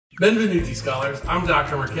Benvenuti scholars, I'm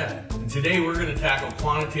Dr. Markette, and today we're going to tackle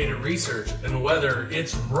quantitative research and whether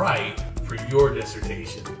it's right for your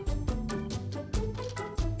dissertation.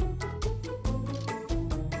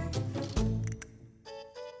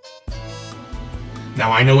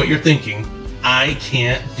 Now I know what you're thinking, I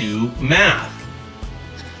can't do math.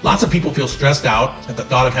 Lots of people feel stressed out at the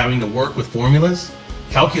thought of having to work with formulas.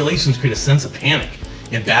 Calculations create a sense of panic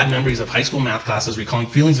and bad memories of high school math classes recalling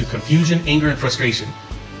feelings of confusion, anger, and frustration.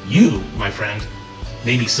 You, my friend,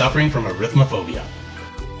 may be suffering from arithmophobia.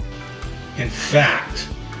 In fact,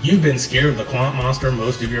 you've been scared of the Quant Monster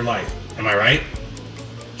most of your life. Am I right?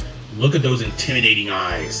 Look at those intimidating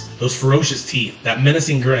eyes, those ferocious teeth, that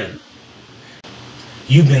menacing grin.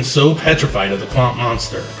 You've been so petrified of the Quant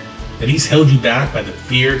Monster that he's held you back by the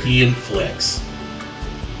fear he inflicts.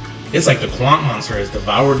 It's like the Quant Monster has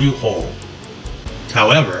devoured you whole.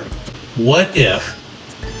 However, what if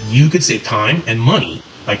you could save time and money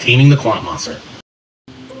by taming the Quant Monster?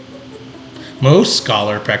 Most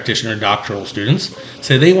scholar, practitioner, doctoral students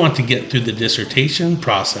say they want to get through the dissertation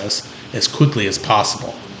process as quickly as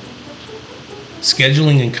possible.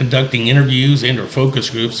 Scheduling and conducting interviews and/or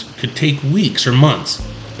focus groups could take weeks or months,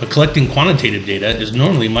 but collecting quantitative data is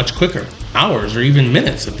normally much quicker, hours or even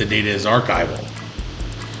minutes if the data is archival.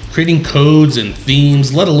 Creating codes and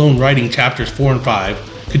themes, let alone writing chapters 4 and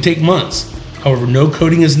 5, could take months. However, no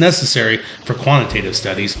coding is necessary for quantitative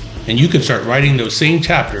studies, and you can start writing those same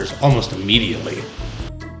chapters almost immediately.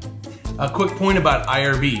 A quick point about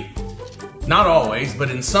IRB. Not always,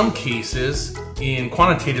 but in some cases, in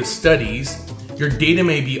quantitative studies, your data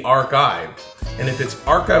may be archived. And if it's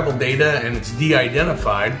archival data and it's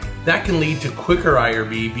de-identified, that can lead to quicker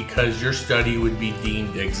IRB because your study would be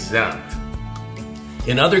deemed exempt.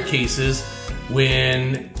 In other cases,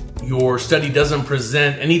 when your study doesn't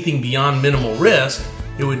present anything beyond minimal risk,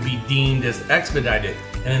 it would be deemed as expedited.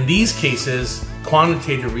 And in these cases,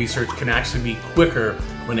 quantitative research can actually be quicker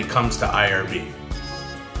when it comes to IRB.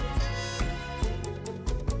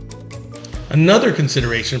 Another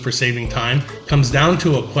consideration for saving time comes down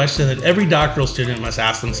to a question that every doctoral student must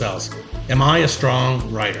ask themselves. Am I a strong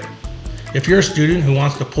writer? If you're a student who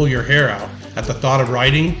wants to pull your hair out at the thought of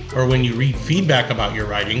writing, or when you read feedback about your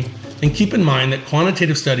writing, then keep in mind that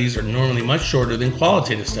quantitative studies are normally much shorter than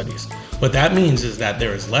qualitative studies. What that means is that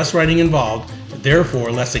there is less writing involved, and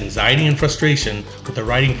therefore less anxiety and frustration with the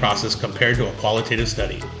writing process compared to a qualitative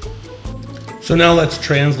study. So now let's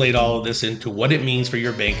translate all of this into what it means for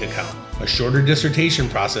your bank account. A shorter dissertation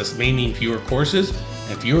process may mean fewer courses,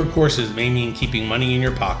 and fewer courses may mean keeping money in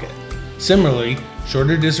your pocket. Similarly,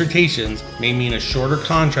 shorter dissertations may mean a shorter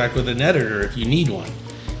contract with an editor if you need one,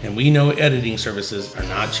 and we know editing services are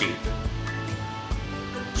not cheap.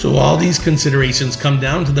 So all these considerations come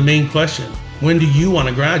down to the main question: when do you want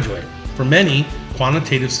to graduate? For many,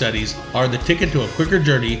 quantitative studies are the ticket to a quicker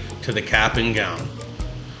journey to the cap and gown.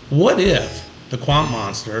 What if the Quant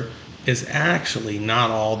Monster is actually not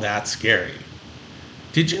all that scary?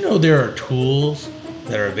 Did you know there are tools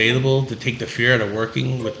that are available to take the fear out of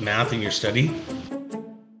working with math in your study?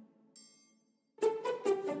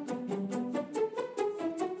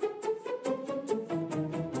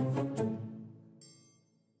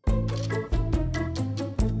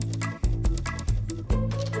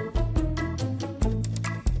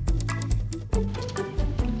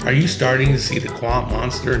 Are you starting to see the Quant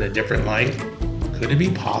Monster in a different light? Could it be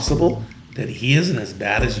possible that he isn't as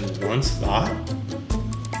bad as you once thought?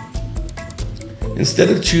 Instead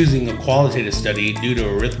of choosing a qualitative study due to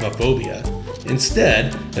arithmophobia,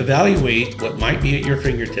 instead evaluate what might be at your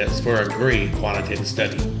fingertips for a great quantitative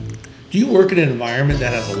study. Do you work in an environment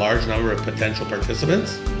that has a large number of potential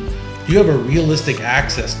participants? Do you have a realistic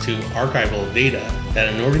access to archival data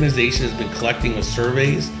that an organization has been collecting with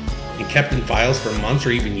surveys and kept in files for months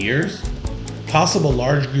or even years? Possible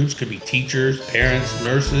large groups could be teachers, parents,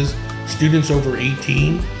 nurses, students over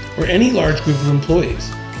 18, or any large group of employees.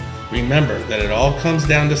 Remember that it all comes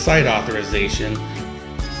down to site authorization.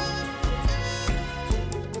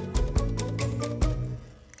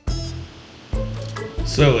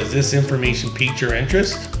 So, has this information piqued your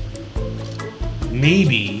interest?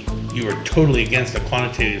 Maybe you were totally against a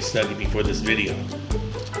quantitative study before this video.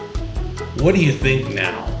 What do you think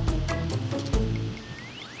now?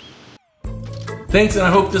 Thanks, and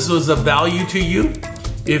I hope this was of value to you.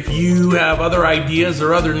 If you have other ideas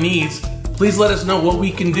or other needs, please let us know what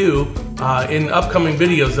we can do in upcoming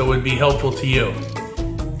videos that would be helpful to you.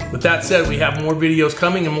 With that said, we have more videos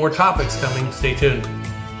coming and more topics coming. Stay tuned.